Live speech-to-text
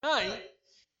Tonight,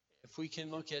 if we can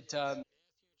look at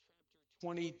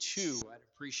 22, I'd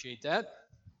appreciate that.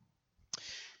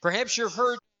 Perhaps you've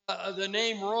heard the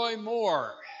name Roy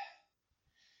Moore.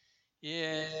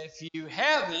 If you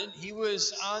haven't, he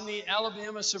was on the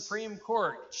Alabama Supreme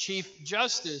Court, Chief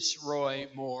Justice Roy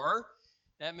Moore.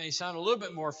 That may sound a little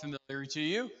bit more familiar to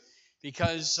you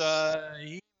because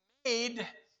he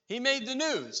made the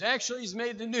news. Actually, he's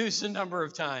made the news a number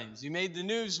of times. He made the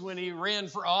news when he ran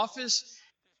for office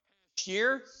last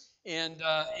year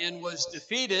and was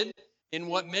defeated in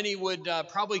what many would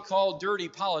probably call dirty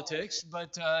politics.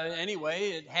 But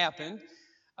anyway, it happened.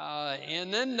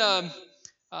 And then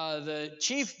the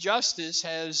Chief Justice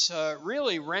has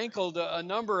really rankled a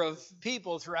number of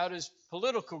people throughout his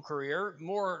political career,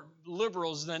 more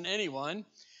liberals than anyone.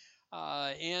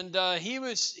 And he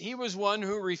was one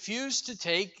who refused to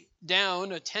take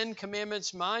down a Ten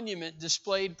Commandments monument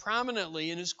displayed prominently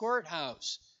in his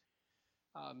courthouse.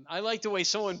 I like the way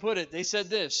someone put it. They said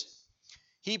this: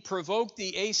 he provoked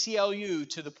the ACLU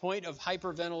to the point of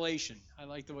hyperventilation. I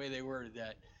like the way they worded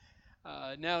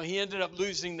that. Now, he ended up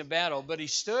losing the battle, but he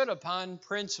stood upon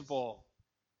principle.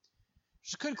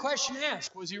 It's a good question to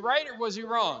ask. Was he right or was he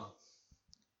wrong?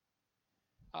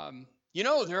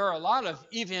 There are a lot of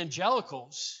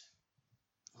evangelicals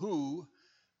who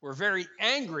were very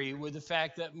angry with the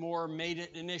fact that Moore made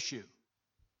it an issue,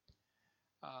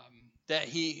 that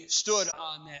he stood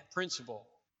on that principle.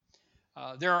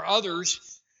 There are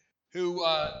others who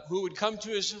would come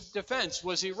to his defense.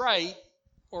 Was he right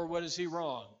or was he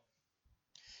wrong?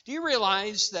 Do you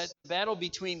realize that the battle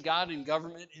between God and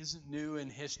government isn't new in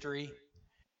history?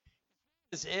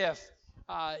 As if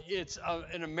it's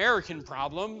an American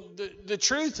problem. The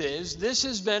truth is, this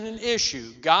has been an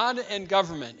issue, God and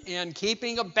government, and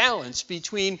keeping a balance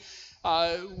between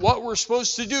what we're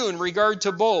supposed to do in regard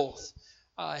to both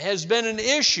has been an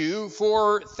issue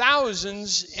for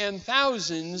thousands and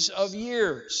thousands of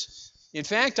years. In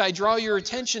fact, I draw your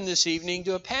attention this evening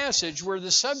to a passage where the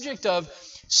subject of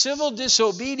civil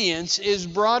disobedience is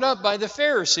brought up by the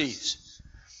Pharisees.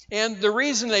 And the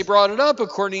reason they brought it up,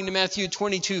 according to Matthew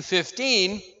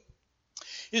 22:15,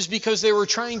 is because they were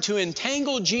trying to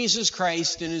entangle Jesus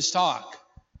Christ in his talk.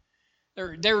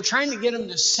 They were trying to get him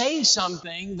to say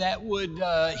something that would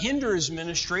hinder his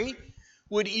ministry,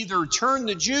 would either turn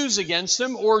the Jews against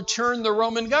him or turn the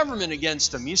Roman government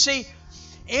against him. You see,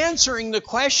 answering the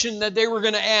question that they were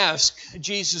going to ask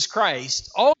Jesus Christ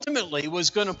ultimately was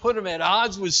going to put him at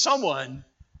odds with someone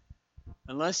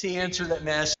unless he answered it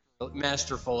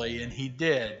masterfully, and he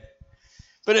did.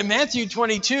 But in Matthew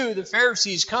 22, the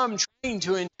Pharisees come trying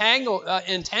to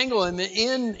entangle him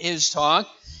in his talk.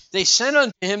 They sent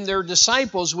unto him their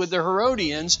disciples with the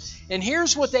Herodians, and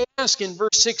here's what they ask in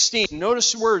verse 16.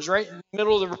 Notice the words right in the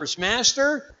middle of the verse.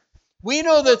 Master, we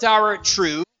know that thou art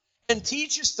true, and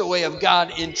teachest the way of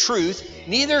God in truth,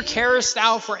 neither carest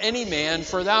thou for any man,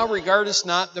 for thou regardest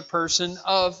not the person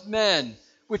of men.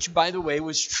 Which, by the way,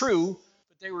 was true,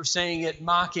 but they were saying it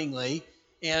mockingly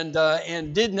and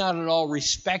did not at all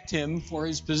respect him for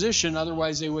his position.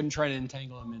 Otherwise, they wouldn't try to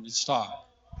entangle him in his talk.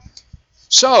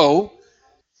 So,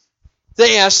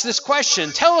 they asked this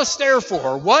question: Tell us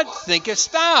therefore, what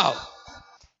thinkest thou?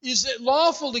 Is it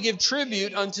lawful to give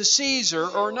tribute unto Caesar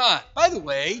or not? By the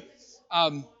way,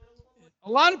 a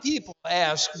lot of people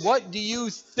ask, what do you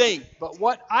think? But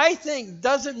what I think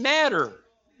doesn't matter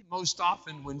most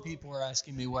often when people are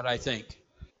asking me what I think.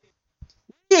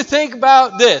 What do you think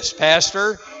about this,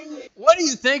 Pastor? What do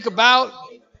you think about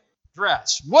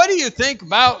dress? What do you think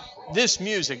about this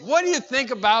music? What do you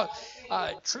think about...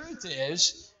 truth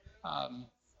is,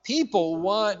 people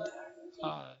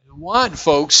want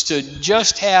folks to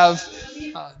just have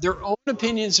their own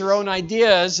opinions, their own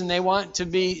ideas, and they want to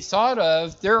be thought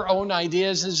of their own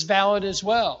ideas as valid as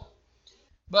well.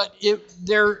 But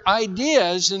their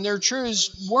ideas and their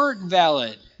truths weren't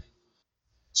valid.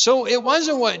 So it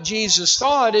wasn't what Jesus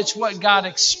thought, it's what God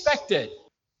expected.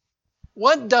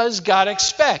 What does God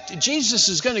expect? Jesus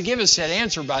is going to give us that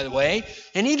answer, by the way,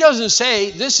 and he doesn't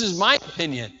say, this is my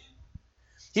opinion.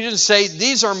 He doesn't say,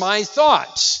 these are my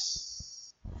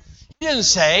thoughts. He doesn't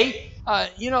say,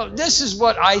 this is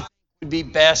what I think would be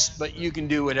best, but you can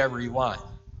do whatever you want.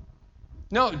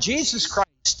 No, Jesus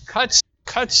Christ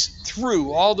cuts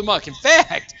through all the muck. In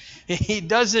fact, he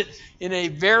does it in a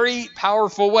very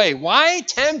powerful way. Why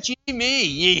tempt ye me,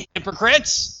 ye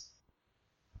hypocrites?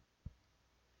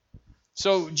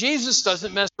 So Jesus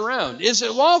doesn't mess around. Is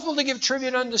it lawful to give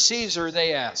tribute unto Caesar,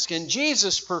 they ask. And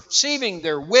Jesus, perceiving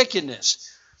their wickedness,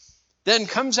 then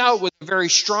comes out with a very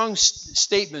strong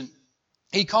statement.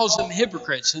 He calls them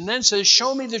hypocrites and then says,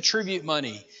 show me the tribute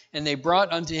money. And they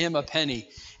brought unto him a penny.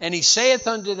 And he saith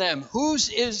unto them, Whose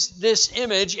is this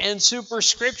image and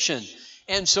superscription?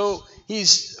 And so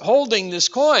he's holding this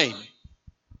coin.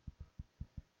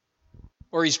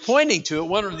 Or he's pointing to it,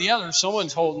 one or the other.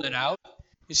 Someone's holding it out.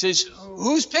 He says,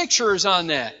 Whose picture is on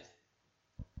that?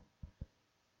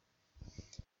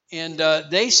 And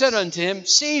they said unto him,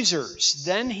 Caesar's.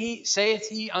 Then saith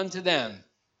he unto them,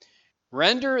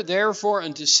 Render therefore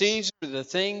unto Caesar the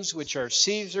things which are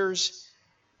Caesar's,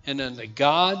 and unto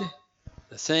God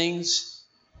the things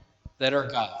that are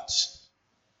God's.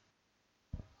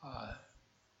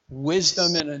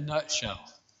 Wisdom in a nutshell.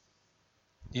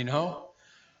 You know,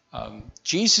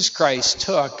 Jesus Christ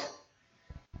took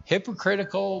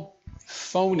hypocritical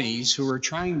phonies who were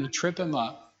trying to trip him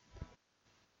up,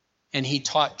 and he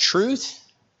taught truth.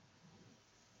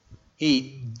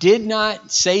 He did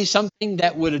not say something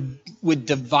that would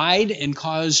divide and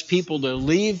cause people to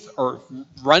leave or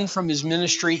run from his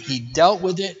ministry. He dealt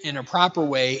with it in a proper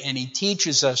way, and he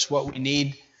teaches us what we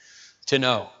need to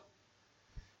know.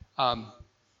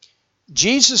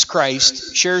 Jesus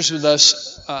Christ shares with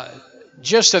us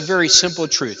just a very simple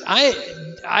truth.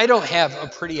 I don't have a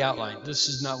pretty outline. This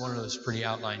is not one of those pretty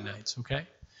outline nights, okay?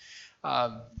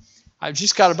 I've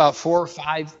just got about 4 or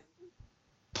 5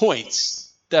 points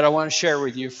that I want to share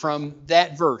with you from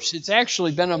that verse. It's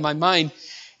actually been on my mind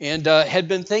and had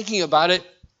been thinking about it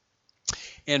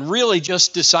and really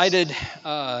just decided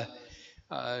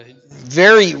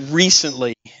very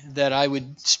recently that I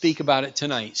would speak about it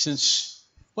tonight since,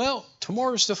 well,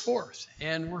 tomorrow's the 4th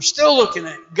and we're still looking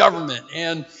at government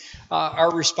and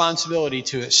our responsibility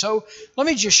to it. So let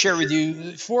me just share with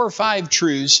you 4 or 5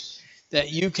 truths that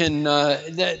you can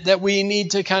that we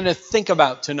need to kind of think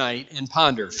about tonight and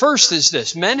ponder. First is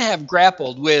this: men have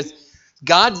grappled with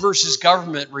God versus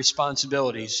government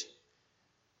responsibilities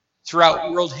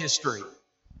throughout world history.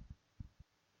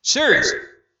 Seriously.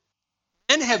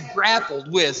 Men have grappled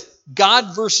with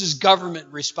God versus government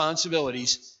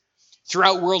responsibilities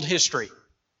throughout world history.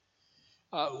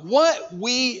 What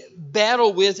we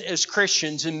battle with as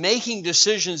Christians in making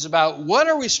decisions about what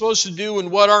are we supposed to do and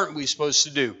what aren't we supposed to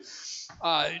do.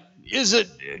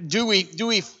 Do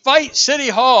we fight City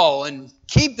Hall and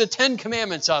keep the 10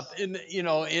 Commandments up in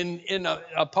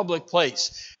a public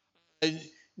place?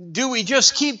 Do we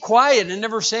just keep quiet and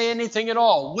never say anything at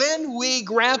all? When we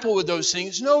grapple with those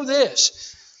things, know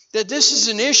this, that this is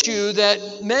an issue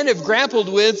that men have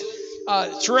grappled with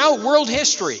throughout world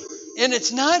history. And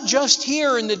it's not just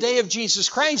here in the day of Jesus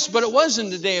Christ, but it was in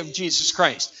the day of Jesus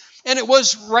Christ. And it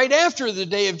was right after the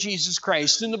day of Jesus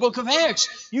Christ. In the book of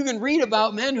Acts, you can read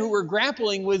about men who were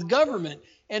grappling with government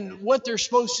and what they're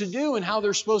supposed to do and how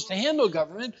they're supposed to handle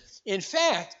government. In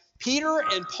fact, Peter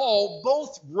and Paul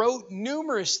both wrote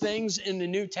numerous things in the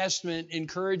New Testament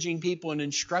encouraging people and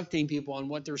instructing people on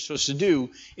what they're supposed to do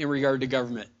in regard to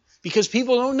government. Because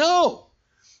people don't know.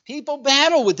 People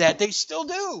battle with that. They still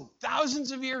do,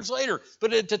 thousands of years later,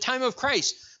 but at the time of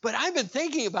Christ. But I've been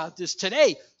thinking about this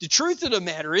today. The truth of the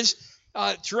matter is,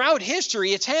 throughout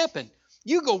history, it's happened.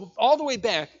 You go all the way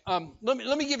back. Let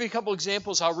me give you a couple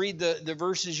examples. I'll read the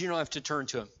verses. You don't have to turn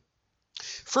to them.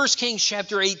 1 Kings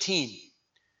chapter 18.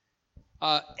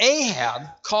 Ahab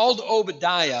called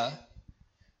Obadiah,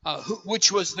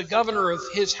 which was the governor of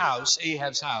his house,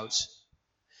 Ahab's house.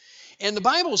 And the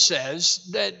Bible says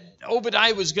that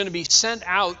Obadiah was going to be sent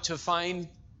out to find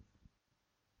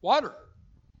water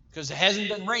because it hasn't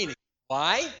been raining.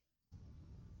 Why?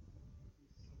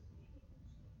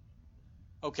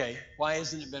 Okay, why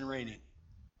hasn't it been raining?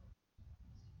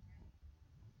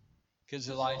 Because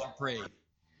Elijah prayed.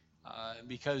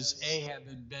 Because Ahab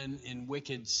had been in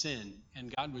wicked sin,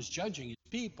 and God was judging his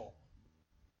people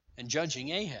and judging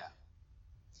Ahab.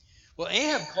 Well,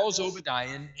 Ahab calls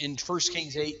Obadiah in 1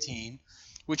 Kings 18,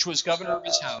 which was governor of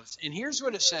his house. And here's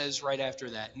what it says right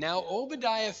after that. Now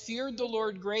Obadiah feared the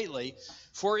Lord greatly,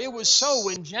 for it was so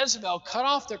when Jezebel cut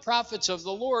off the prophets of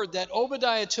the Lord that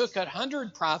Obadiah took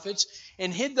 100 prophets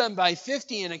and hid them by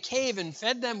 50 in a cave and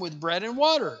fed them with bread and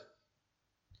water.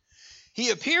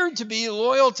 He appeared to be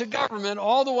loyal to government,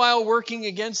 all the while working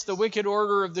against the wicked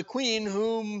order of the queen,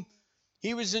 whom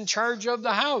he was in charge of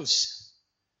the house.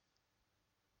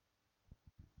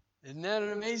 Isn't that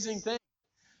an amazing thing?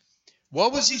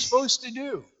 What was he supposed to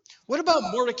do? What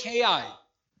about Mordecai?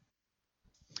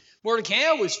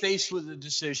 Mordecai was faced with a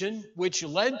decision which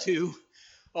led to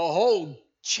a whole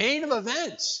chain of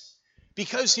events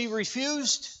because he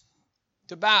refused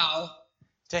to bow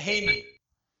to Haman.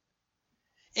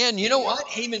 And you know what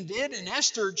Haman did? In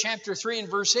Esther chapter 3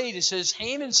 and verse 8, it says,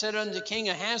 Haman said unto King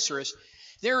Ahasuerus,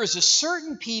 There is a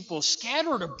certain people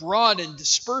scattered abroad and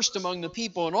dispersed among the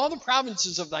people in all the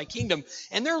provinces of thy kingdom,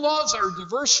 and their laws are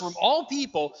diverse from all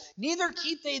people, neither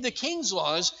keep they the king's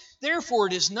laws. Therefore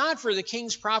it is not for the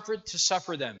king's profit to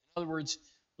suffer them. In other words,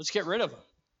 let's get rid of them.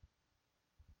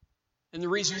 And the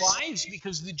reason why is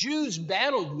because the Jews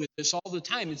battled with this all the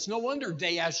time. It's no wonder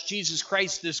they asked Jesus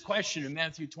Christ this question in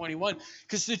Matthew 21,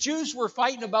 because the Jews were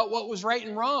fighting about what was right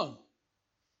and wrong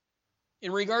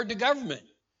in regard to government.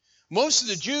 Most of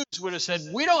the Jews would have said,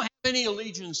 we don't have any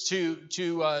allegiance to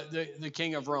the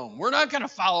king of Rome. We're not going to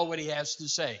follow what he has to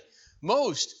say.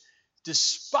 Most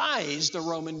despised the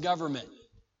Roman government.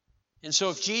 And so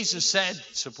if Jesus said,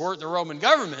 support the Roman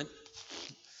government,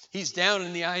 he's down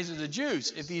in the eyes of the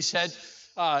Jews. If he said,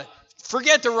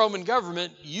 forget the Roman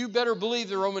government, you better believe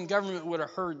the Roman government would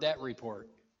have heard that report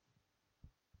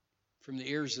from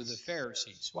the ears of the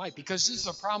Pharisees. Why? Because this is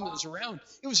a problem that was around.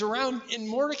 It was around in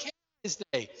Mordecai's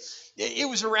day. It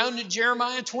was around in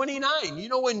Jeremiah 29. You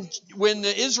know, when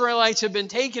the Israelites had been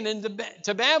taken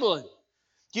to Babylon.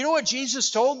 Do you know what Jesus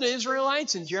told the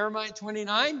Israelites in Jeremiah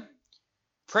 29?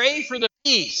 Pray for the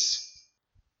peace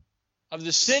of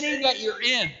the city that you're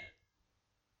in.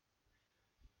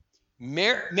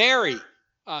 Marry,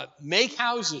 make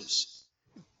houses,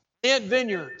 plant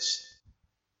vineyards,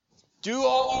 do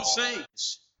all those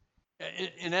things.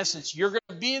 In essence, you're going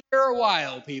to be there a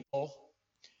while, people.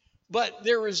 But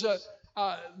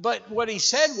but what he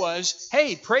said was,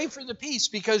 hey, pray for the peace,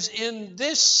 because in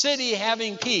this city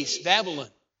having peace, Babylon,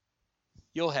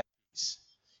 you'll have peace.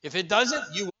 If it doesn't,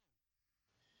 you won't.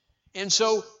 And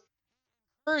so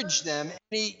encourage them, and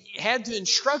he had to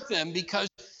instruct them, because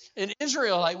an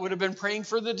Israelite would have been praying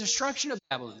for the destruction of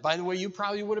Babylon. By the way, you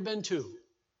probably would have been too.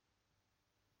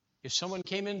 If someone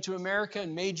came into America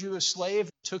and made you a slave,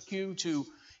 took you to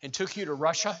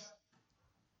Russia,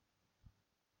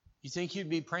 you think you'd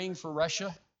be praying for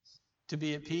Russia to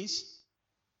be at peace?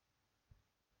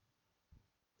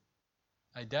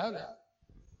 I doubt it.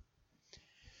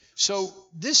 So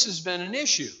this has been an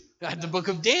issue. The book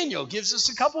of Daniel gives us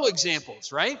a couple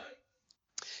examples, right?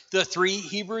 The 3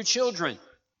 Hebrew children.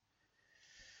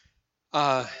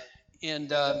 It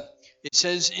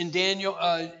says in Daniel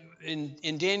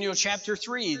in Daniel chapter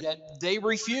 3 that they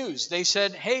refused. They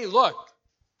said, hey, look,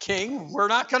 king, we're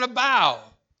not going to bow.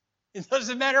 It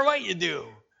doesn't matter what you do.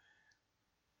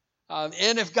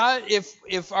 And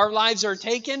if our lives are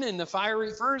taken in the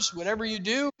fiery furnace, whatever you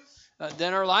do,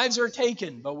 then our lives are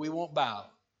taken, but we won't bow.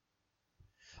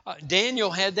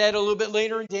 Daniel had that a little bit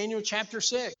later in Daniel chapter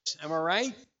 6. Am I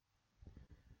right?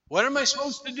 What am I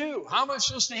supposed to do? How am I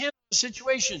supposed to handle the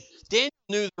situation? Daniel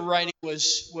knew the writing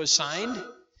was signed,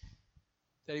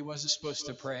 that he wasn't supposed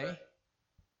to pray.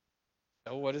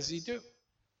 So what does he do?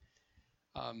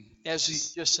 As he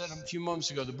just said a few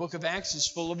moments ago, the book of Acts is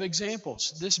full of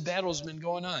examples. This battle's been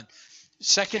going on.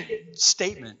 Second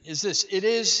statement is this: it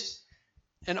is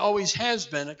and always has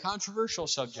been a controversial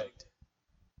subject.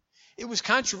 It was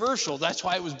controversial. That's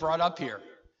why it was brought up here.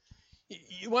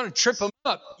 You want to trip them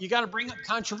up, you got to bring up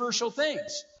controversial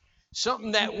things.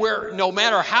 Something that where no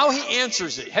matter how he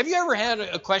answers it. Have you ever had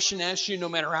a question asked you, no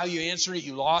matter how you answered it,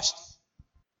 you lost?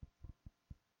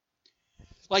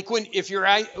 Like if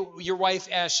your wife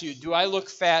asks you, do I look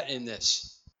fat in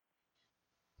this?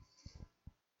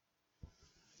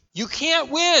 You can't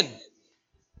win.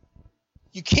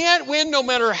 You can't win no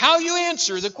matter how you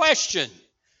answer the question.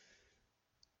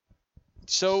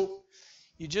 So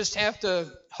you just have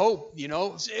to hope,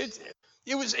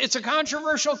 it's a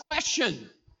controversial question.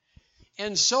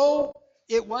 And so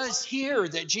it was here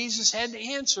that Jesus had to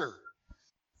answer.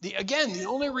 The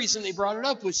only reason they brought it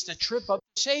up was to trip up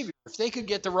the Savior. If they could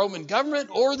get the Roman government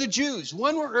or the Jews,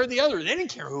 one or the other, they didn't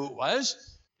care who it was.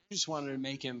 They just wanted to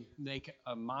make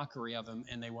a mockery of him,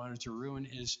 and they wanted to ruin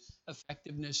his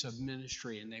effectiveness of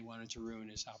ministry, and they wanted to ruin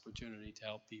his opportunity to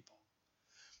help people.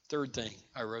 Third thing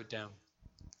I wrote down.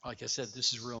 Like I said,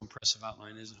 this is a real impressive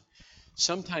outline, isn't it?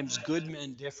 Sometimes good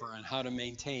men differ on how to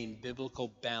maintain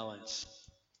biblical balance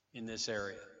in this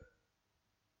area.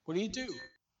 What do you do?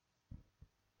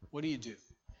 What do you do?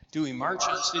 Do we march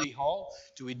on City Hall?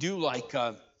 Do we do like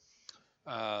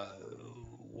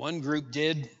one group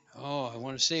did? I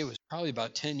want to say it was probably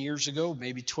about 10 years ago,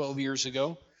 maybe 12 years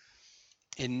ago.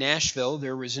 In Nashville,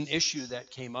 there was an issue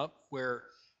that came up where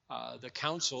the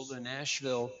council, the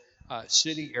Nashville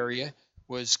city area,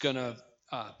 was going to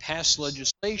pass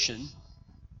legislation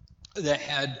that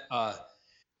had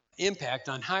impact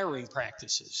on hiring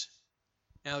practices.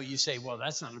 Now you say, well,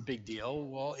 that's not a big deal.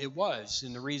 Well, it was.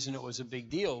 And the reason it was a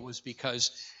big deal was because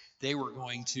they were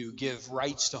going to give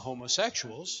rights to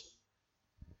homosexuals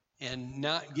and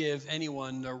not give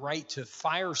anyone the right to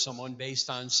fire someone based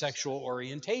on sexual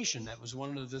orientation. That was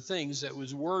one of the things that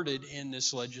was worded in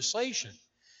this legislation.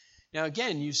 Now,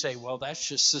 again, you say, well, that's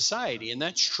just society, and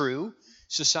that's true.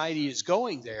 Society is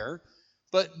going there.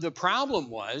 But the problem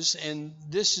was, and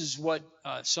this is what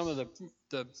some of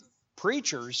the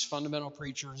preachers, fundamental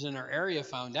preachers in our area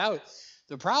found out,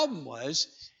 the problem was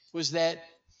that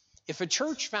if a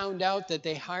church found out that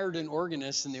they hired an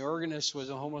organist and the organist was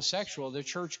a homosexual, the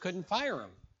church couldn't fire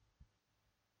him.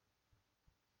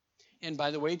 And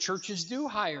by the way, churches do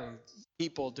hire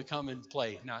people to come and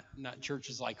play, not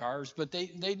churches like ours, but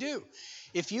they do.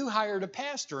 If you hired a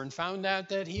pastor and found out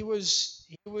that he was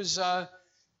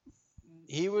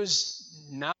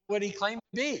not what he claimed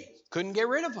to be, couldn't get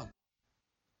rid of him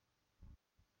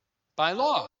by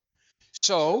law.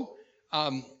 So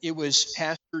it was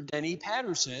Pastor Denny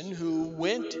Patterson who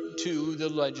went to the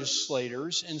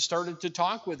legislators and started to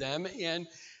talk with them, and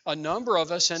a number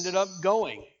of us ended up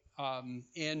going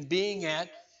and being at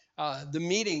the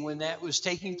meeting when that was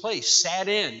taking place, sat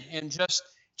in, and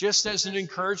just as an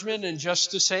encouragement and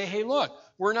just to say, hey, look,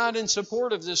 we're not in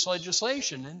support of this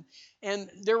legislation. And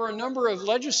there were a number of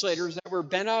legislators that were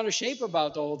bent out of shape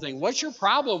about the whole thing. What's your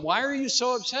problem? Why are you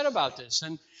so upset about this?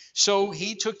 And so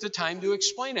he took the time to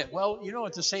explain it. Well,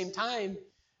 at the same time,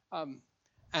 I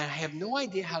have no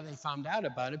idea how they found out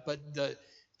about it, but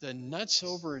the nuts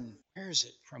over in, where is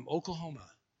it, from Oklahoma?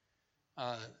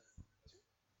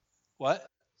 What?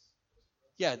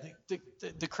 Yeah,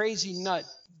 the crazy nut,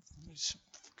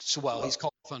 well, he's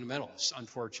called fundamentalist,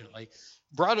 unfortunately,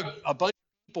 brought a bunch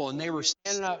of people, and they were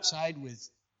standing outside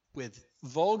with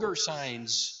vulgar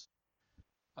signs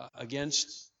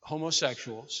against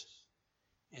homosexuals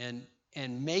and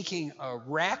making a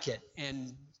racket,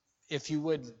 and if you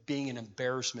would, being an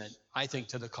embarrassment, I think,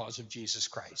 to the cause of Jesus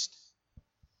Christ,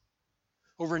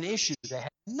 over an issue that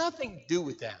had nothing to do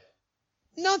with them.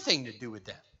 Nothing to do with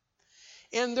them.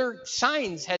 And their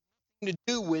signs had nothing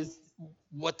to do with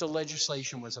what the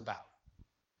legislation was about.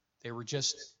 They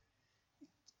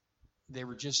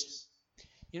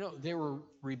were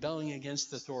rebelling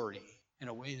against authority in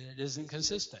a way that isn't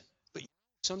consistent. But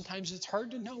sometimes it's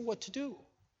hard to know what to do.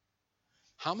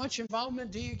 How much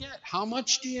involvement do you get? How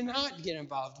much do you not get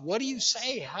involved? What do you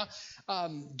say?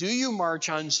 Do you march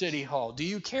on City Hall? Do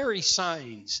you carry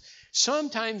signs?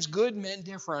 Sometimes good men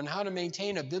differ on how to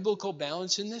maintain a biblical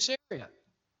balance in this area.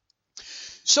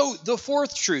 So the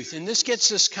fourth truth, and this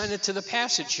gets us kind of to the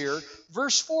passage here,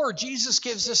 verse 4, Jesus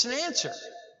gives us an answer.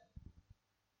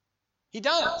 He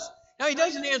does. Now, he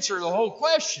doesn't answer the whole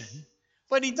question,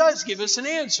 but he does give us an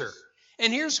answer.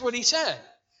 And here's what he said.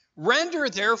 Render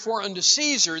therefore unto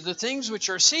Caesar the things which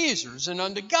are Caesar's, and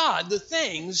unto God the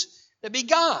things that be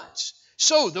God's.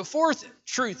 So the fourth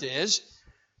truth is,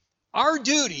 our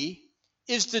duty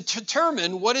is to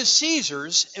determine what is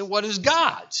Caesar's and what is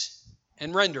God's,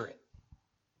 and render it.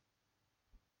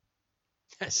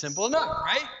 That's simple enough,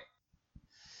 right?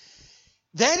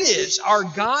 That is our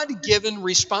God-given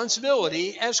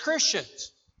responsibility as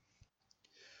Christians.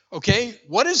 Okay,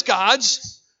 what is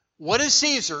God's? What is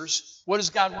Caesar's? What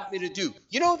does God want me to do?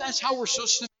 That's how we're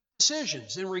supposed to make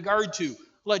decisions in regard to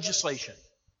legislation,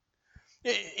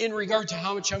 in regard to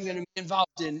how much I'm going to be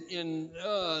involved in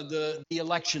the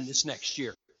election this next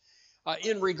year,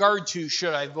 in regard to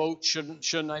should I vote,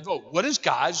 shouldn't I vote? What is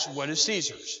God's? What is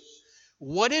Caesar's?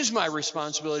 What is my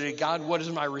responsibility to God? What is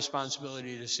my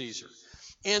responsibility to Caesar?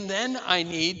 And then I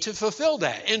need to fulfill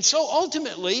that. And so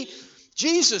ultimately,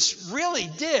 Jesus really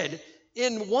did,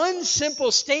 in one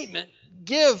simple statement,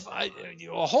 give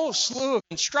a whole slew of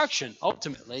instruction,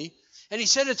 ultimately. And he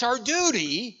said it's our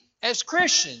duty as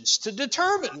Christians to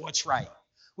determine what's right.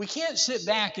 We can't sit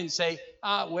back and say,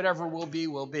 whatever will be,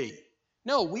 will be.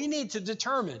 No, we need to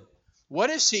determine what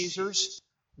is Caesar's,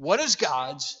 what is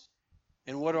God's,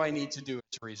 and what do I need to do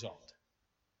as a result?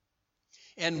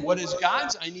 And what is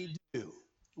God's, I need to do.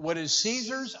 What is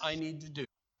Caesar's, I need to do.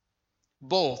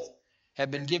 Both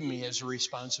have been given me as a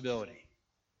responsibility.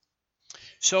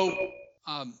 So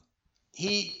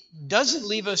he doesn't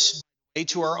leave us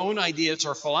to our own ideas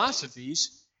or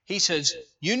philosophies. He says,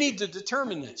 you need to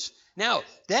determine this. Now,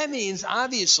 that means,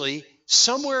 obviously,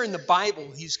 somewhere in the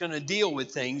Bible, he's going to deal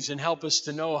with things and help us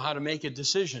to know how to make a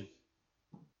decision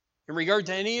in regard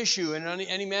to any issue and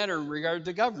any matter in regard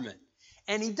to government.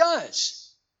 And he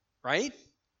does, right?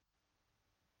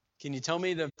 Can you tell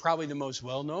me probably the most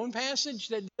well-known passage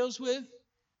that deals with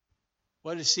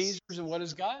what is Caesar's and what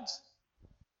is God's?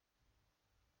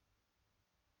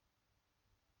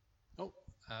 Oh,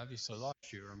 I obviously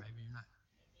lost you, or maybe not.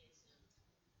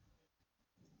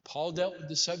 Paul dealt with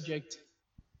the subject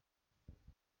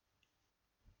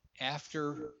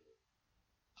after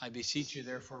I beseech you,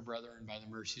 therefore, brethren, by the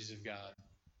mercies of God.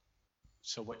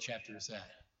 So what chapter is that?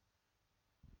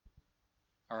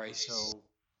 All right, so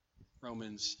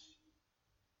Romans,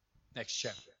 next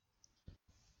chapter.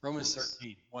 Romans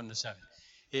 13, 1-7,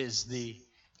 is the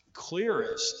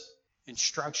clearest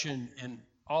instruction in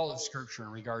all of Scripture in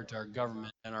regard to our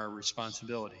government and our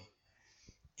responsibility.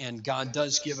 And God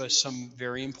does give us some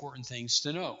very important things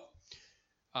to know.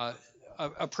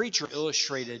 A preacher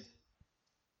illustrated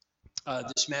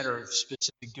this matter of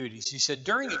specific duties. He said,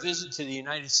 during a visit to the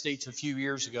United States a few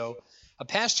years ago, a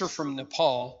pastor from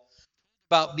Nepal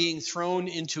about being thrown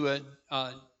into a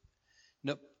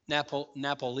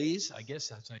Nepalese, I guess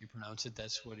that's how you pronounce it.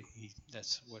 That's what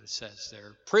it says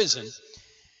there. Prison,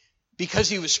 because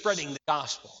he was spreading the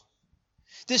gospel.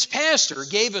 This pastor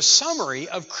gave a summary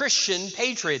of Christian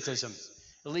patriotism.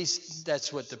 At least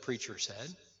that's what the preacher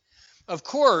said. Of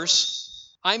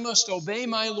course, I must obey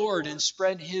my Lord and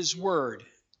spread his word,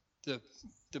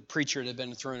 the preacher that had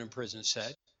been thrown in prison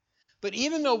said. But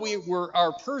even though we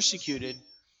are persecuted,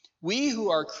 we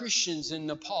who are Christians in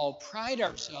Nepal pride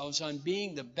ourselves on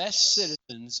being the best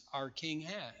citizens our king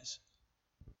has.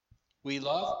 We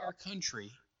love our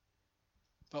country,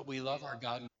 but we love our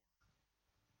God.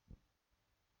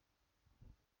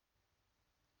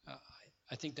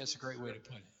 I think that's a great way to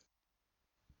put it.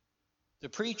 The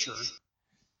preacher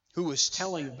who was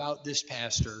telling about this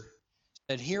pastor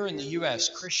said here in the U.S.,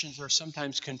 Christians are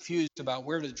sometimes confused about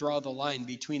where to draw the line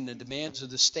between the demands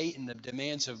of the state and the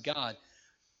demands of God.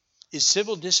 Is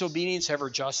civil disobedience ever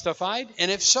justified? And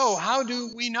if so, how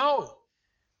do we know?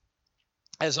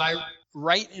 As I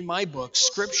write in my book,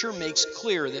 Scripture makes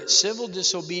clear that civil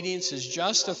disobedience is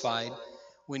justified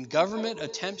when government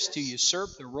attempts to usurp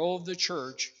the role of the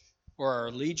church or our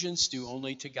allegiance due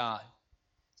only to God.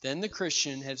 Then the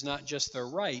Christian has not just the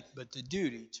right, but the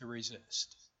duty to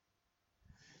resist.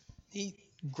 He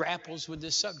grapples with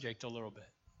this subject a little bit.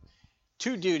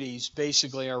 Two duties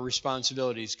basically are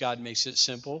responsibilities. God makes it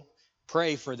simple.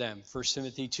 Pray for them. 1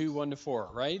 Timothy 2,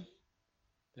 1-4, right?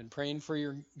 Been praying for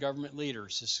your government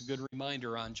leaders. This is a good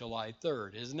reminder on July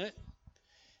 3rd, isn't it?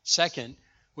 Second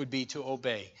would be to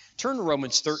obey. Turn to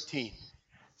Romans 13.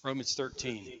 Romans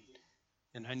 13.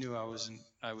 And I knew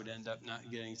I would end up not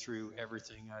getting through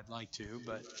everything I'd like to,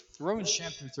 but Romans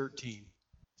chapter 13.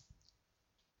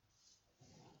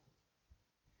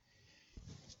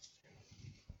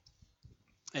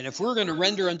 And if we're going to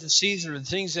render unto Caesar the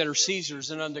things that are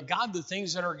Caesar's and unto God the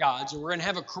things that are God's, and we're going to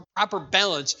have a proper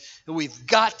balance, then we've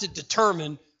got to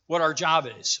determine what our job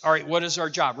is. All right, what is our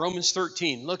job? Romans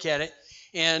 13, look at it.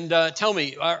 And tell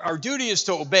me, our duty is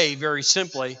to obey, very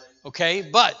simply, okay?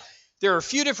 But there are a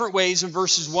few different ways in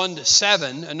verses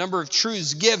 1-7, a number of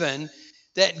truths given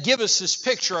that give us this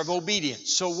picture of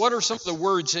obedience. So what are some of the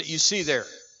words that you see there?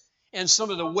 And some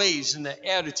of the ways and the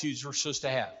attitudes we're supposed to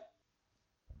have?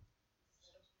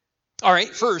 All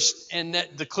right, first, and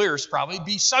the clearest probably,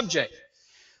 be subject.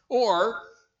 Or,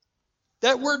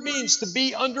 that word means to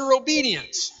be under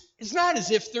obedience. It's not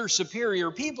as if they're superior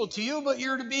people to you, but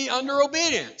you're to be under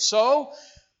obedience. So,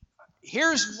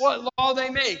 here's what law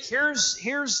they make. Here's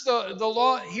the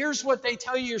law. Here's what they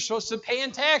tell you you're supposed to pay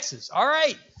in taxes. All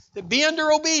right, to be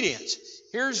under obedience.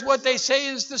 Here's what they say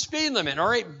is the speed limit. All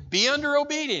right, be under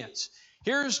obedience.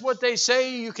 Here's what they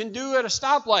say you can do at a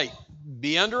stoplight.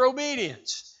 Be under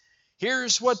obedience.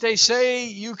 Here's what they say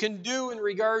you can do in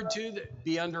regard to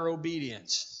be under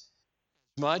obedience.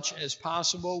 As much as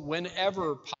possible,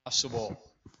 whenever possible.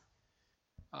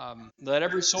 Let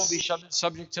every soul be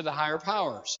subject to the higher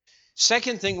powers.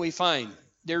 Second thing we find,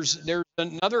 there's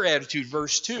another attitude,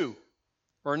 verse 2,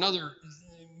 or another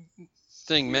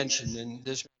thing mentioned in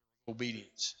this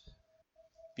obedience.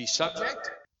 Be subject.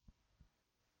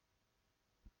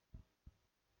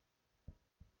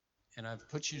 And I've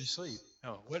put you to sleep.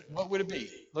 No, what would it be?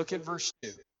 Look at verse 2.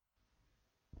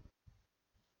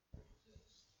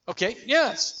 Okay,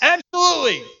 yes,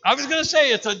 absolutely. I was going to say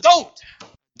it's a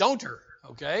don'ter,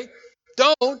 okay?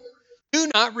 Do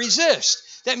not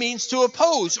resist. That means to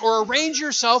oppose or arrange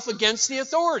yourself against the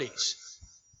authorities.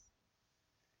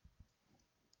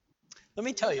 Let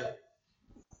me tell you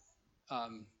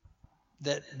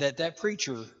that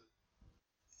preacher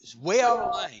is way out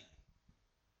of line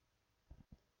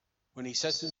when he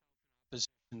sets his position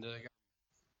to the government,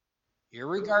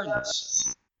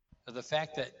 irregardless of the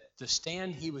fact that the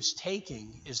stand he was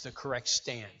taking is the correct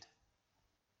stand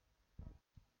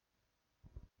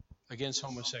against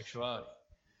homosexuality.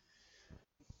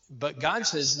 But God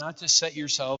says not to set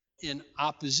yourself in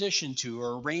opposition to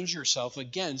or arrange yourself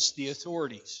against the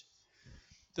authorities.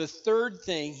 The third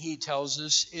thing he tells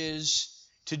us is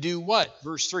to do what?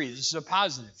 Verse 3, this is a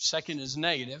positive. Second is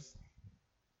negative.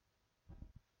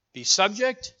 Be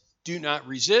subject, do not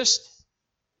resist,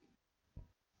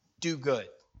 do good.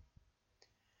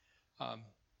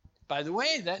 By the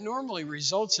way, that normally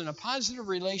results in a positive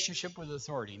relationship with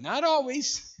authority. Not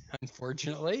always,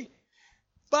 unfortunately,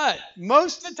 but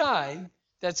most of the time,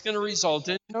 that's going to result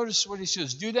in, notice what he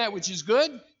says, do that which is good,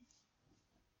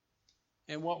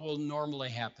 and what will normally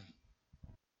happen?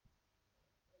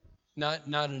 Not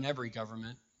in every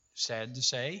government, sad to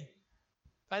say.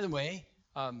 By the way,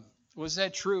 was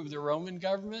that true of the Roman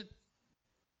government?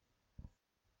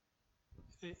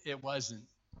 It wasn't.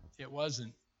 It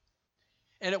wasn't.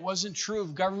 And it wasn't true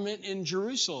of government in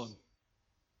Jerusalem.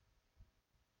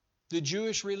 The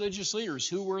Jewish religious leaders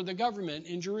who were the government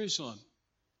in Jerusalem.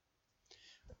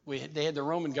 They had the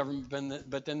Roman government,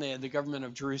 but then they had the government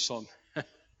of Jerusalem.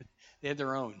 They had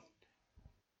their own.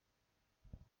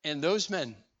 And those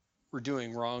men were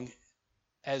doing wrong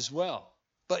as well.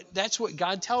 But that's what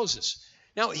God tells us.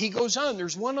 Now, he goes on.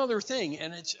 There's one other thing,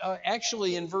 and it's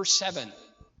actually in verse 7.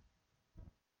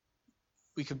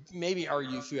 We could maybe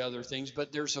argue a few other things,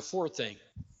 but there's a fourth thing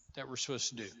that we're supposed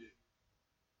to do.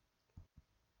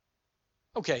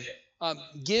 Okay,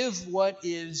 give what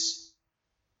is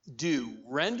due.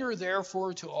 Render,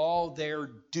 therefore, to all their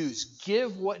dues.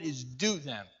 Give what is due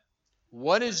them.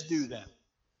 What is due them?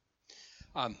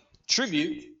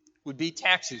 Tribute would be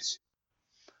taxes.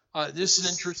 This is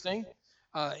interesting,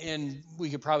 and we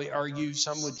could probably argue,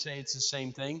 some would say it's the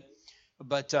same thing,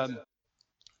 but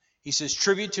he says,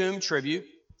 tribute to him, tribute.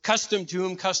 Custom to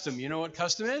him, custom. You know what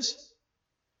custom is?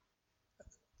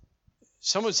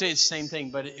 Some would say it's the same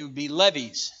thing, but it would be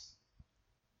levies.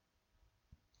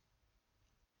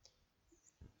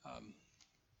 I'm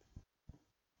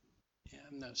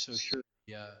not so sure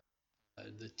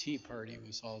the Tea Party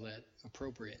was all that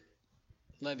appropriate.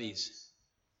 Levies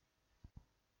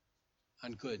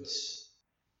on goods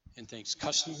and things.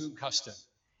 Custom to custom.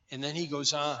 And then he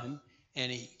goes on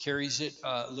and he carries it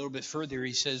a little bit further.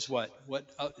 He says what?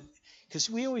 Because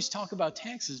we always talk about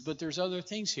taxes, but there's other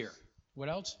things here. What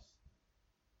else?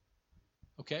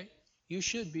 Okay. You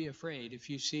should be afraid if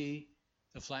you see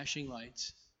the flashing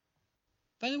lights.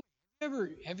 By the way,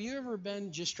 have you ever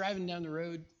been just driving down the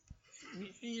road?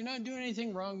 You're not doing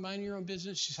anything wrong, minding your own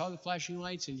business. You saw the flashing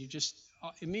lights and you just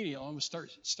immediately almost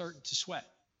start to sweat.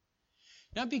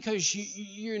 Not because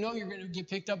you know you're going to get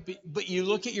picked up, but you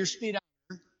look at your speedometer.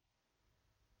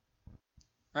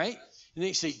 Right? And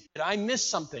they say, did I miss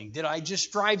something? Did I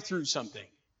just drive through something?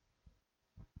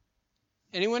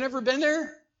 Anyone ever been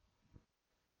there?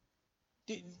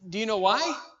 Do you know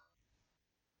why?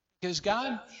 Because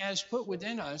God has put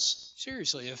within us,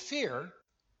 seriously, a fear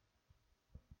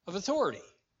of authority,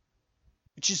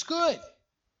 which is good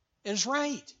and is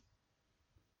right.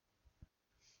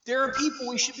 There are people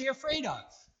we should be afraid of.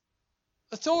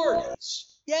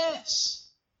 Authorities, yes.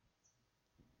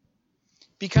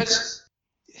 Because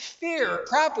fear,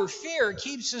 proper fear,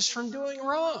 keeps us from doing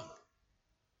wrong.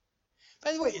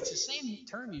 By the way, it's the same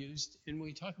term used when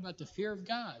we talk about the fear of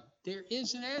God. There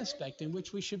is an aspect in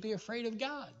which we should be afraid of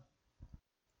God.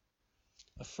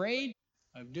 Afraid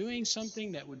of doing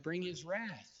something that would bring his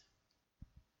wrath.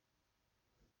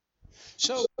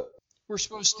 So, we're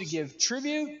supposed to give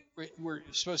tribute. We're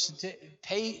supposed to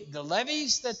pay the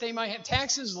levies that they might have.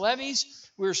 Taxes, levies.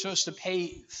 We're supposed to pay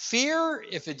fear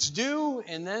if it's due.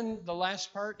 And then the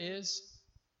last part is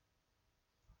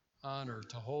honor,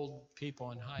 to hold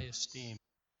people in high esteem.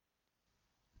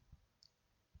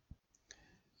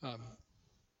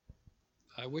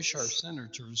 I wish our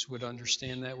senators would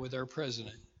understand that with our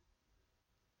president.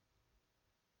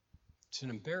 It's an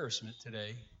embarrassment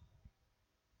today.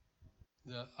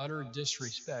 The utter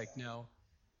disrespect. Now,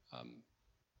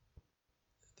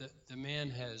 the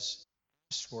man has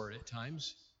asked for it at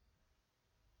times,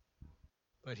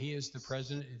 but he is the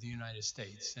president of the United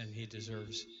States, and he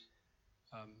deserves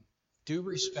due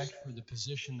respect for the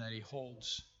position that he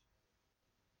holds,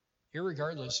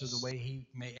 irregardless of the way he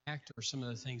may act or some of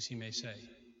the things he may say.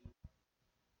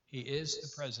 He is the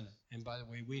president, and by the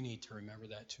way, we need to remember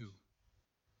that too.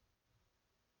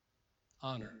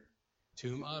 Honor. To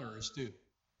whom honor is due.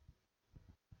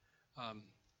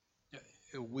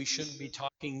 We shouldn't be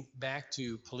talking back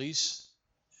to police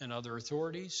and other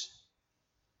authorities.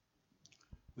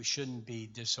 We shouldn't be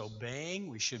disobeying.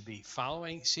 We should be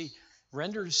following. See,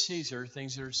 render to Caesar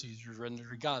things that are Caesar's, render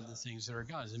to God the things that are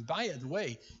God's. And by the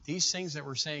way, these things that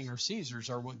we're saying are Caesar's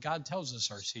are what God tells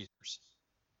us are Caesar's.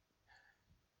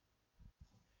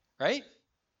 Right?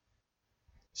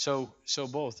 So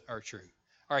both are true.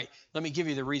 All right, let me give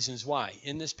you the reasons why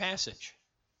in this passage.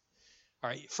 All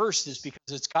right, first is because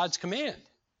it's God's command.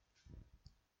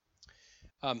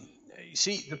 Um, you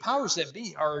see, the powers that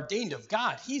be are ordained of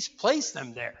God. He's placed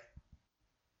them there.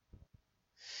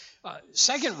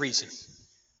 Second reason,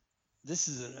 this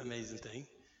is an amazing thing.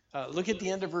 Look at the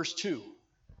end of verse 2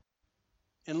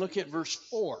 and look at verse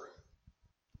 4.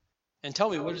 And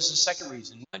tell me, what is the second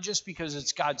reason? Not just because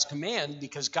it's God's command,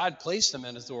 because God placed them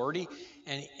in authority,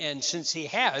 and since he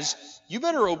has, you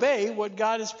better obey what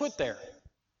God has put there.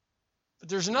 But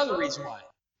there's another reason why.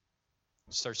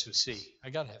 It starts with C. I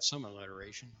got to have some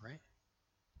alliteration, right?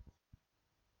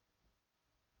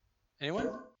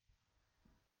 Anyone?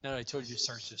 Now that I told you it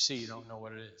starts with C, you don't know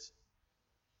what it is.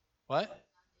 What?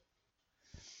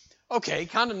 Okay,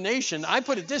 condemnation. I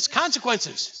put it this: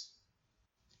 consequences.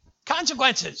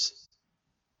 Consequences.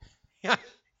 Yeah,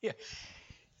 yeah.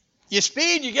 You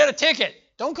speed, you get a ticket.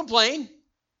 Don't complain.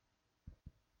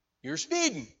 You're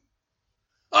speeding.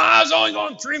 Oh, I was only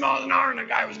going 3 miles an hour and the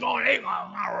guy was going 8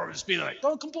 miles an hour over the speed limit.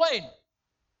 Don't complain.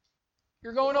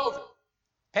 You're going over.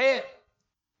 Pay it.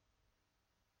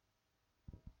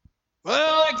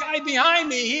 Well, that guy behind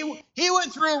me, he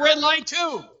went through a red light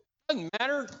too. Doesn't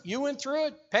matter. You went through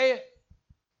it. Pay it.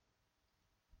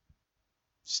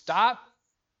 Stop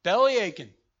belly aching.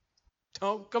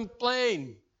 Don't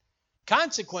complain.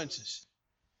 Consequences.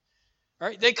 All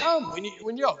right, they come when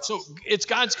you go. So it's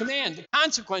God's command, the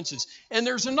consequences. And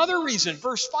there's another reason,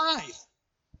 verse 5.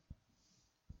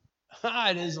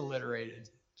 It is alliterated.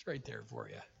 It's right there for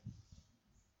you.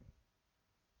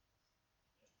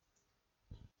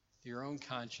 Your own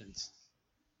conscience.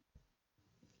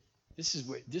 This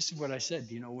is what I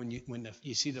said. You know, when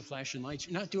you see the flashing lights,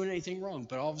 you're not doing anything wrong,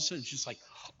 but all of a sudden it's just like,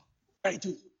 what do I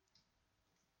do?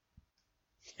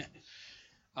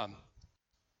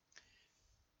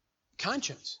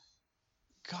 Conscience.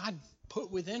 God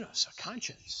put within us a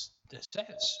conscience that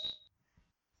says,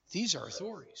 these are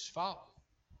authorities. Follow.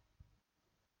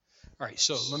 All right,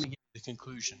 so let me get to the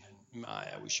conclusion. And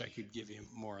I wish I could give you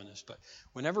more on this, but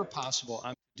whenever possible,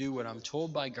 I'm to do what I'm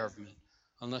told by government,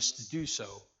 unless to do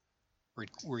so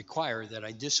require that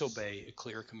I disobey a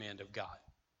clear command of God,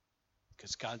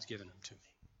 because God's given them to me.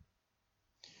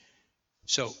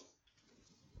 So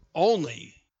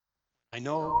only I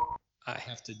know I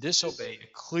have to disobey a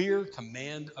clear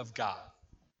command of God.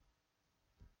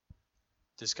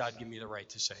 Does God give me the right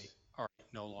to say, all right,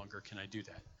 no longer can I do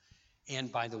that?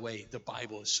 And by the way, the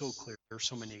Bible is so clear. There are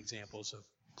so many examples of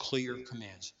clear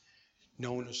commands.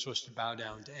 No one is supposed to bow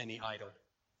down to any idol.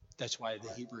 That's why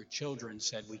the Hebrew children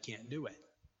said we can't do it.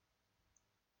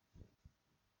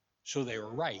 So they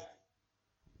were right.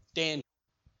 Daniel,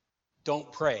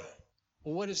 don't pray.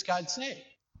 Well, what does God say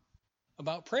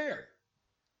about prayer?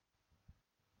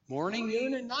 Morning,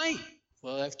 noon, and night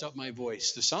will I lift up my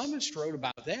voice. The psalmist wrote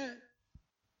about that.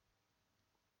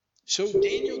 So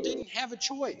Daniel didn't have a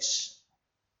choice.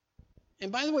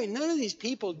 And by the way, none of these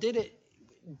people did it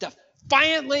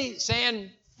defiantly,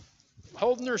 saying,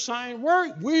 holding their sign,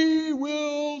 we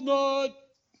will not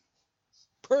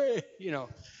pray,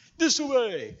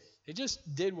 disobey. They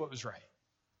just did what was right.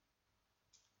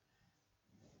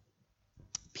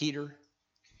 Peter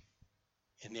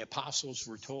and the apostles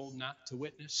were told not to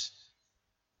witness.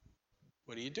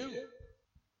 What do?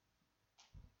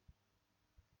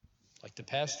 Like the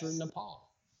pastor in Nepal.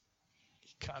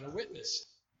 You got to witness.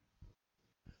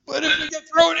 But if you get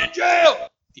thrown in jail,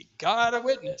 you got to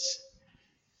witness.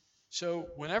 So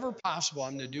whenever possible,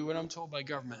 I'm to do what I'm told by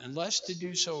government, unless to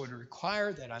do so would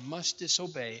require that I must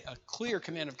disobey a clear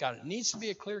command of God. It needs to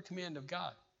be a clear command of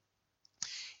God.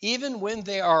 Even when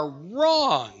they are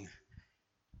wrong,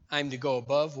 I'm to go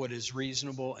above what is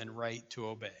reasonable and right to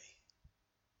obey.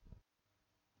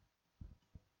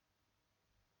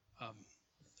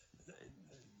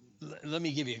 Let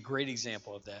me give you a great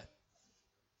example of that.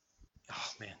 Oh,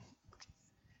 man.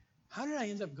 How did I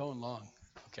end up going long?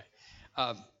 Okay.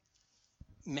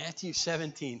 Matthew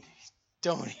 17.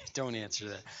 Don't answer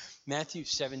that. Matthew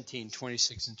 17,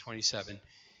 26 and 27.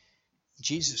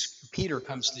 Peter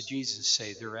comes to Jesus and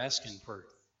say they're asking for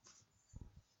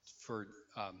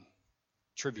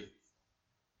tribute.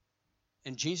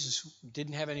 And Jesus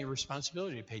didn't have any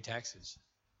responsibility to pay taxes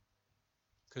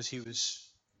because he was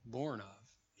born of.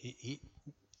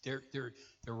 The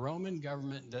Roman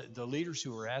government, the leaders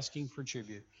who were asking for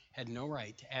tribute had no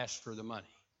right to ask for the money.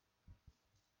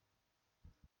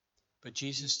 But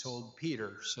Jesus told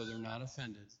Peter, so they're not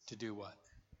offended, to do what?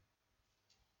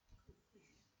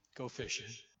 Go fishing.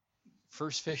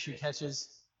 First fish he catches,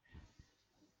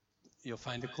 you'll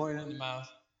find a coin in the mouth,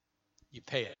 you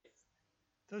pay it.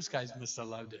 Those guys must have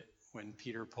loved it when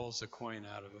Peter pulls a coin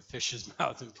out of a fish's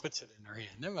mouth and puts it in their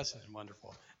hand. That must have been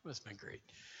wonderful. It must have been great.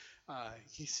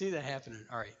 You see that happening.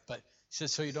 All right, but He said,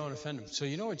 so you don't offend him. So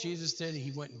you know what Jesus did?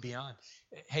 He went beyond.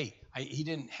 Hey, he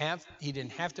didn't have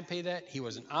to pay that. He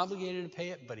wasn't obligated to pay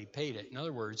it, but he paid it. In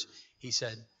other words, he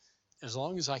said, as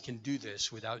long as I can do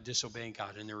this without disobeying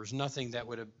God, and there was nothing that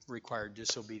would have required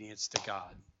disobedience to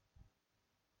God,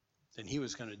 then he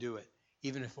was going to do it,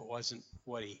 even if it wasn't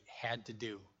what he had to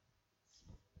do.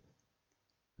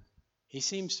 He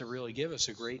seems to really give us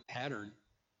a great pattern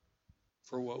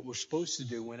for what we're supposed to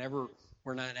do whenever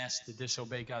we're not asked to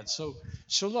disobey God. So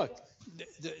look,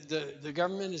 the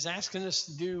government is asking us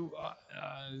to do,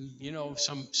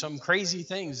 some crazy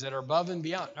things that are above and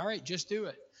beyond. All right, just do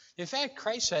it. In fact,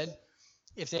 Christ said,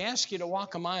 if they ask you to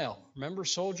walk a mile, remember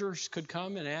soldiers could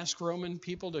come and ask Roman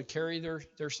people to carry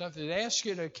their stuff. If they ask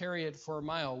you to carry it for a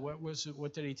mile,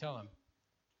 what did he tell them?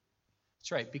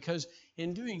 That's right, because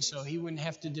in doing so, he wouldn't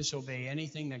have to disobey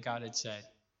anything that God had said.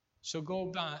 So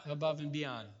go above and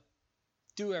beyond.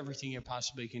 Do everything you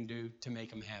possibly can do to make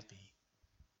them happy.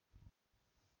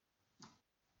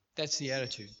 That's the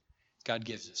attitude God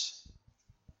gives us.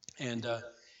 And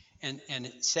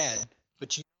it's sad,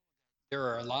 but there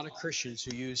are a lot of Christians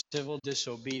who use civil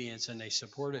disobedience and they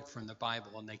support it from the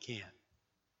Bible, and they can't.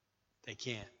 They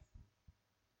can't.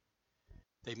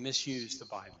 They misuse the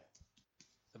Bible.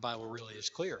 The Bible really is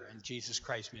clear, and Jesus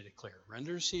Christ made it clear.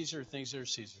 Render to Caesar things that are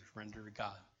Caesar's. Render to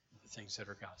God the things that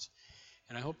are God's.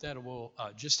 And I hope that will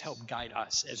just help guide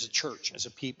us as a church, as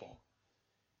a people,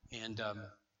 and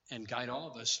guide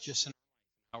all of us just in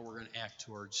how we're going to act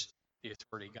towards the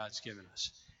authority God's given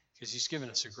us. Because he's given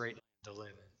us a great land to live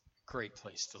in, great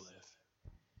place to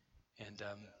live.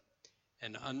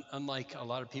 And unlike a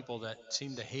lot of people that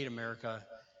seem to hate America,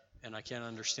 and I can't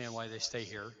understand why they stay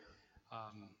here,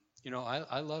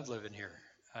 I love living here.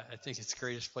 I think it's the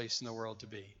greatest place in the world to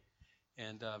be.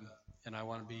 And I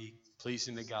want to be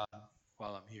pleasing to God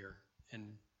while I'm here.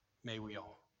 And may we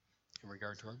all, in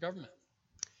regard to our government.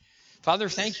 Father,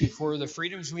 thank you for the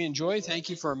freedoms we enjoy. Thank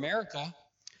you for America.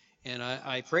 And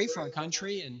I pray for our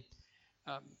country, and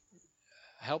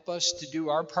help us to do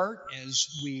our part as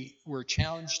we were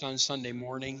challenged on Sunday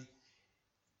morning.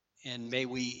 And may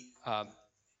we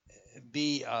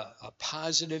be a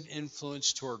positive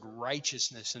influence toward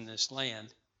righteousness in this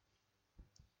land.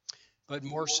 But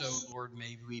more so, Lord,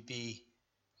 may we be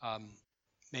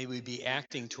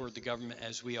acting toward the government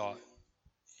as we ought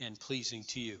and pleasing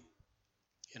to you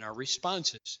in our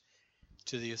responses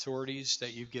to the authorities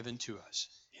that you've given to us.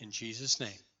 In Jesus' name,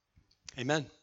 amen.